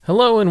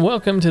Hello and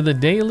welcome to the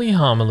Daily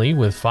Homily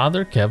with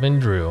Father Kevin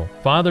Drew.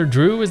 Father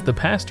Drew is the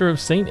pastor of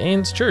St.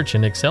 Anne's Church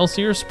in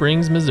Excelsior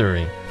Springs,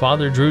 Missouri.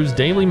 Father Drew's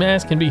daily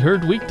mass can be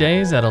heard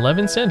weekdays at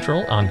 11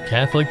 Central on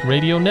Catholic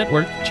Radio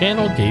Network,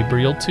 channel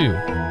Gabriel 2.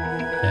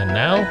 And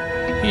now,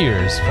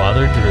 here's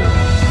Father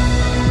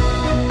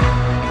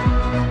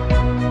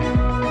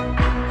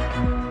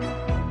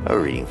Drew. A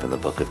reading from the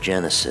book of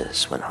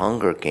Genesis. When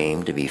hunger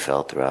came to be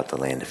felt throughout the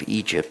land of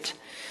Egypt,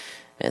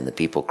 and the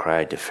people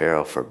cried to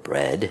Pharaoh for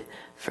bread,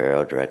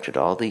 Pharaoh directed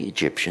all the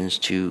Egyptians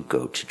to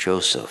go to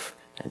Joseph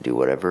and do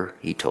whatever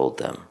he told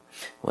them.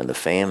 When the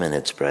famine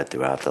had spread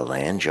throughout the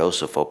land,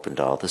 Joseph opened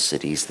all the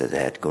cities that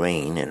had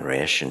grain and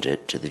rationed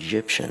it to the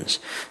Egyptians,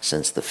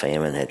 since the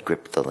famine had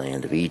gripped the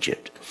land of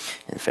Egypt.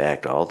 In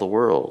fact, all the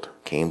world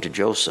came to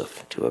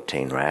Joseph to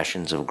obtain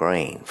rations of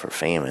grain, for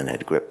famine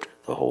had gripped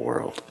the whole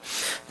world.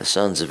 The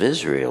sons of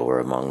Israel were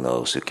among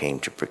those who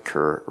came to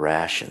procure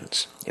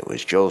rations. It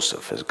was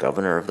Joseph, as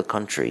governor of the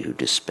country, who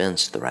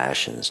dispensed the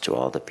rations to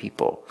all the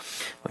people.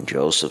 When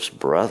Joseph's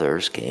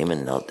brothers came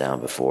and knelt down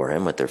before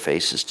him with their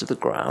faces to the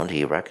ground,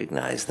 he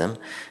recognized them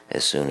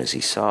as soon as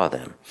he saw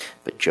them.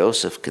 But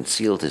Joseph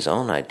concealed his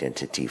own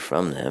identity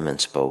from them and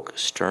spoke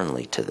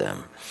sternly to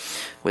them.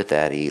 With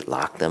that, he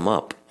locked them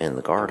up in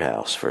the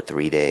guardhouse for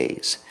 3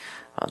 days.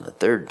 On the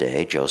third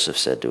day, Joseph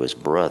said to his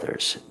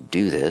brothers,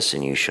 "Do this,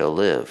 and you shall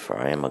live, for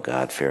I am a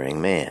God-fearing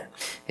man.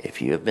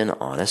 If you have been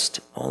honest,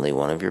 only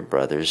one of your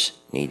brothers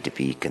need to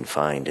be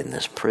confined in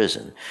this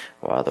prison,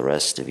 while the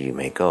rest of you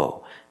may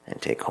go and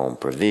take home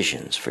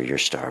provisions for your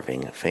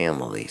starving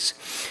families.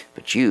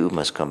 But you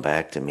must come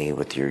back to me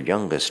with your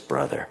youngest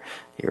brother.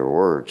 Your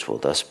words will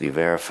thus be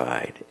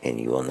verified,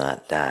 and you will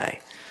not die."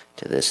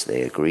 To this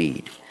they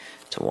agreed.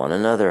 To one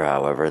another,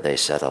 however, they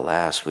said,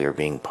 "Alas, we are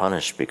being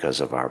punished because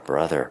of our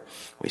brother.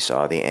 We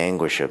saw the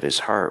anguish of his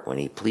heart when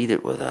he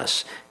pleaded with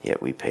us,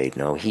 yet we paid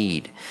no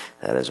heed.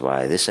 That is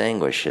why this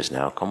anguish has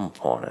now come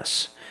upon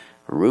us."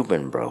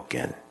 Reuben broke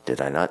in,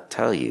 "Did I not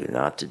tell you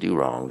not to do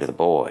wrong to the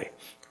boy?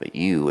 But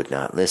you would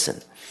not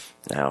listen.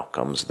 Now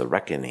comes the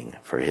reckoning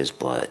for his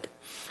blood."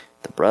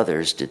 The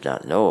brothers did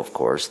not know, of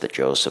course, that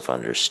Joseph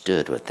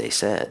understood what they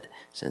said,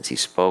 since he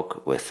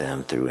spoke with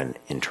them through an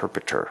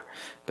interpreter.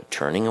 But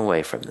turning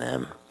away from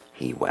them,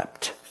 he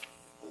wept.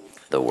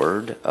 The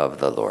word of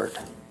the Lord.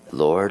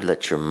 Lord,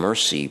 let your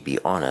mercy be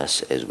on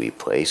us as we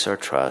place our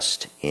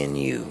trust in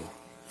you.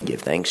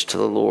 Give thanks to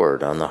the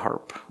Lord on the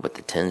harp. With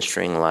the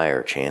 10-string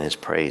lyre chant his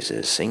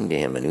praises. Sing to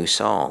him a new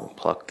song.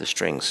 Pluck the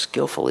strings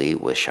skillfully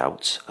with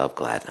shouts of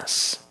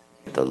gladness.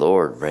 The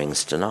Lord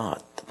brings to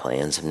naught the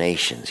plans of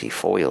nations. He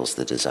foils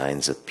the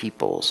designs of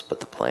peoples.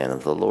 But the plan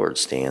of the Lord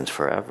stands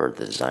forever,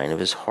 the design of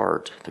his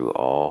heart through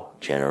all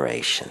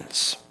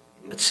generations.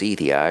 But see,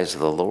 the eyes of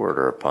the Lord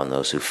are upon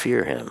those who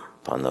fear him,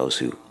 upon those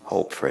who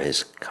hope for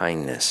his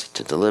kindness,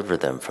 to deliver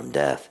them from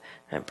death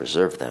and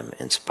preserve them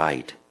in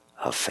spite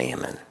of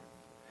famine.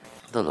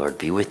 The Lord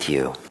be with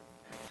you.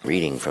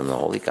 Reading from the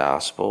Holy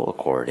Gospel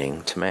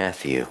according to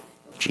Matthew.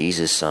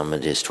 Jesus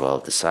summoned his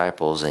 12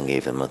 disciples and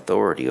gave them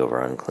authority over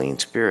unclean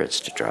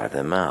spirits to drive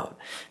them out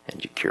and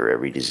to cure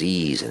every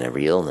disease and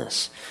every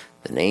illness.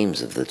 The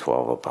names of the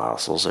 12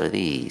 apostles are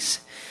these.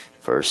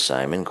 First,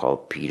 Simon,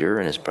 called Peter,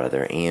 and his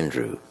brother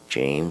Andrew,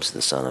 James,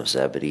 the son of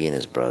Zebedee, and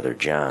his brother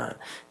John,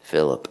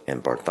 Philip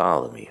and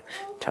Bartholomew,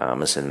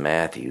 Thomas and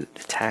Matthew,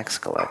 the tax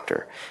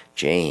collector,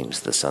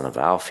 James, the son of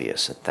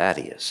Alphaeus and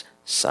Thaddeus,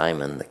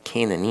 Simon the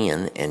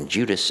Cananean, and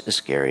Judas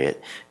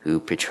Iscariot, who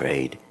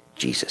betrayed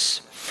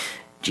Jesus.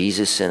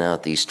 Jesus sent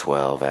out these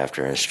 12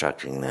 after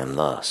instructing them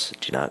thus: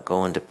 "Do not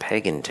go into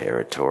pagan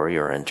territory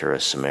or enter a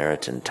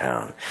Samaritan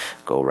town.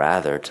 Go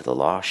rather to the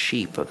lost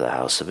sheep of the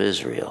house of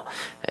Israel.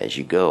 As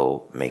you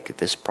go, make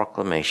this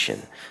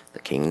proclamation: the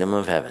kingdom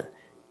of heaven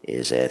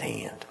is at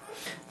hand."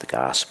 The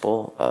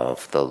Gospel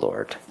of the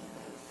Lord.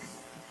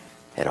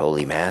 At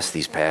Holy Mass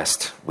these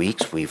past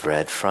weeks, we've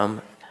read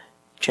from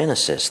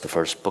Genesis, the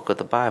first book of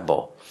the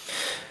Bible.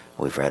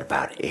 We've read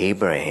about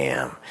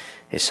Abraham,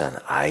 his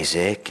son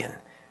Isaac, and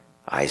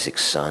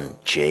Isaac's son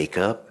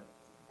Jacob.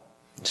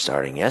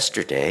 Starting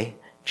yesterday,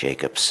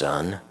 Jacob's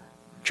son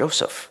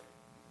Joseph.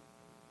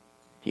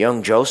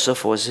 Young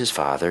Joseph was his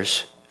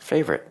father's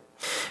favorite,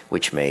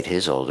 which made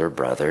his older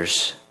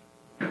brothers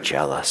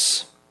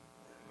jealous.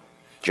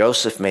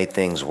 Joseph made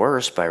things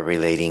worse by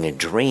relating a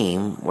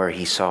dream where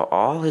he saw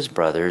all his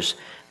brothers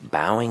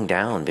bowing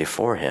down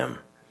before him.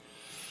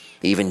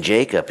 Even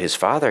Jacob, his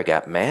father,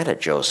 got mad at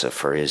Joseph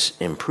for his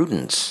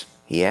imprudence.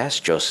 He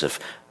asked Joseph,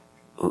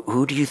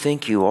 "Who do you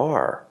think you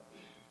are?"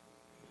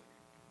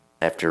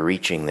 After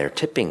reaching their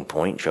tipping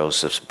point,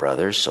 Joseph's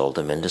brothers sold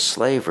him into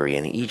slavery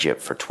in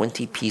Egypt for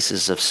 20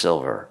 pieces of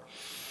silver.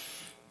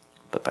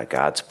 But by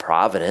God's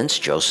providence,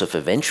 Joseph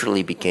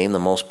eventually became the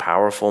most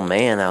powerful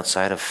man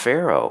outside of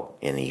Pharaoh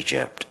in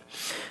Egypt.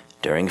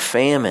 During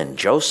famine,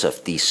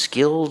 Joseph, the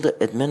skilled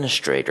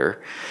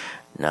administrator,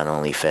 not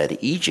only fed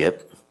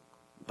Egypt,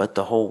 but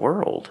the whole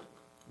world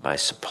by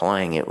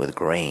supplying it with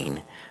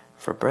grain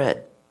for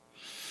bread.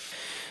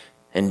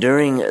 And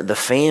during the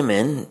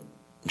famine,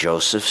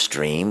 Joseph's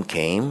dream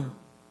came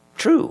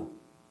true.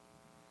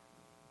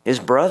 His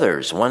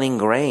brothers, wanting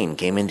grain,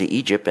 came into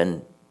Egypt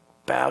and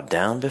bowed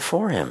down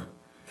before him,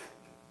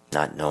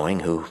 not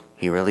knowing who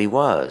he really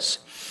was.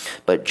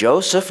 But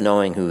Joseph,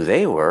 knowing who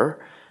they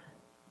were,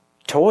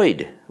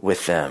 toyed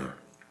with them.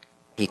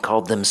 He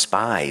called them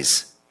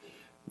spies,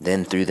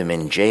 then threw them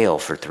in jail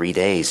for 3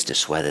 days to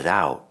sweat it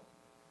out.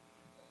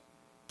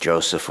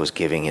 Joseph was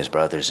giving his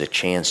brothers a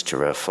chance to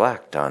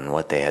reflect on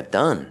what they had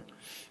done.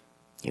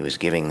 He was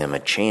giving them a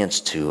chance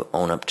to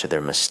own up to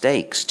their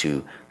mistakes,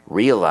 to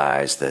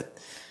realize that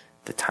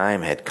the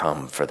time had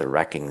come for the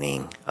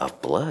reckoning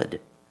of blood.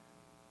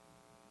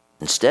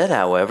 Instead,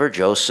 however,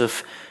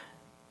 Joseph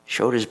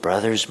showed his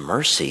brothers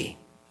mercy.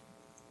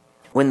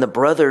 When the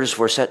brothers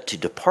were set to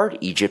depart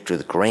Egypt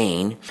with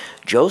grain,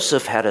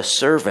 Joseph had a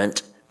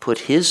servant put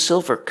his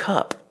silver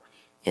cup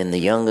in the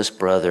youngest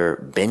brother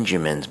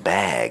Benjamin's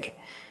bag,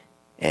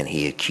 and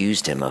he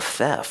accused him of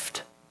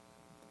theft.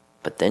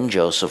 But then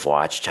Joseph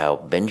watched how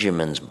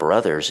Benjamin's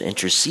brothers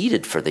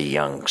interceded for the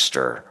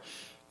youngster,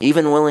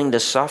 even willing to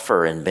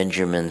suffer in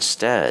Benjamin's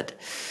stead.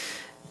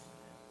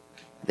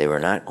 They were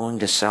not going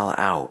to sell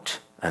out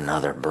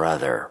another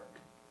brother.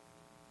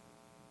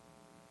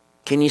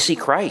 Can you see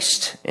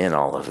Christ in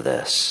all of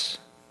this?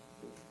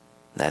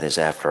 That is,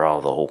 after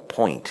all, the whole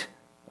point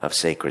of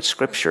sacred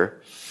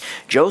scripture.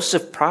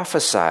 Joseph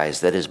prophesied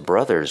that his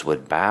brothers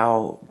would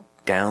bow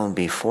down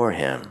before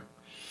him.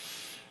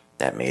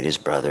 That made his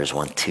brothers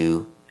want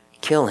to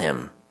kill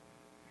him.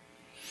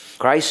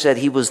 Christ said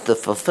he was the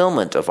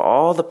fulfillment of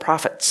all the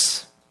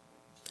prophets,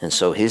 and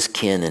so his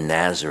kin in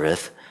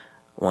Nazareth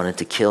wanted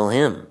to kill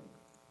him.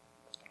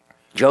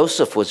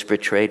 Joseph was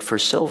betrayed for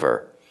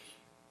silver.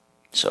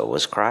 So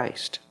was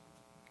Christ.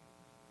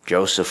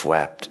 Joseph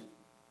wept.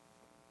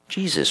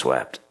 Jesus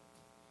wept.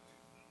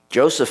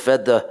 Joseph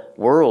fed the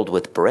world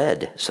with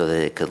bread so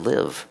that it could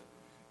live.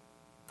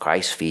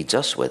 Christ feeds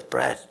us with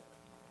bread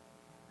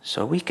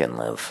so we can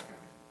live.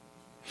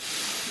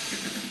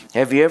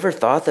 Have you ever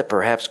thought that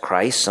perhaps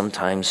Christ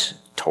sometimes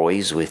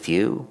toys with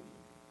you?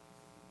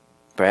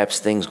 Perhaps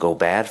things go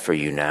bad for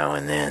you now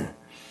and then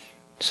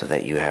so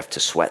that you have to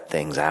sweat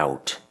things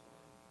out.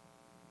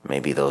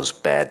 Maybe those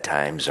bad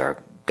times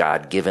are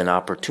God-given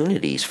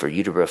opportunities for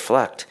you to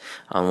reflect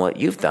on what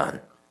you've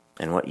done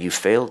and what you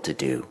failed to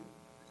do.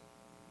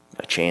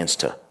 A chance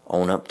to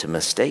own up to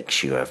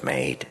mistakes you have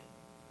made.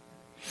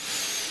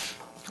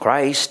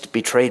 Christ,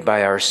 betrayed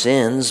by our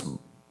sins,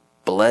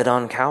 bled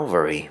on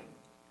Calvary.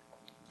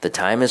 The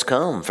time has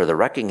come for the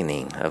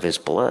reckoning of his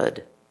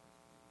blood.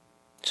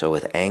 So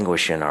with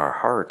anguish in our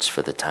hearts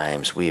for the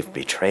times we have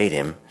betrayed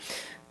him,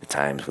 the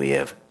times we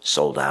have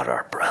sold out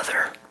our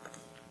brother,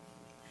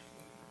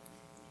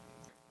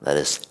 let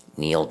us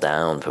kneel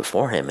down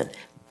before him and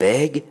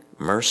beg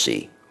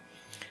mercy.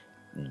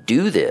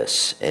 Do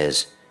this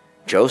as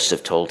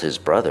Joseph told his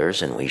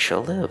brothers, and we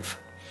shall live.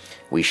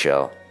 We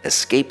shall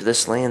escape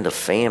this land of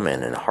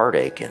famine and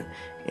heartache and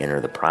enter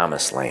the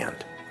promised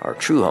land, our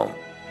true home,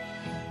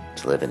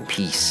 to live in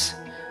peace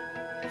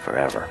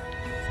forever.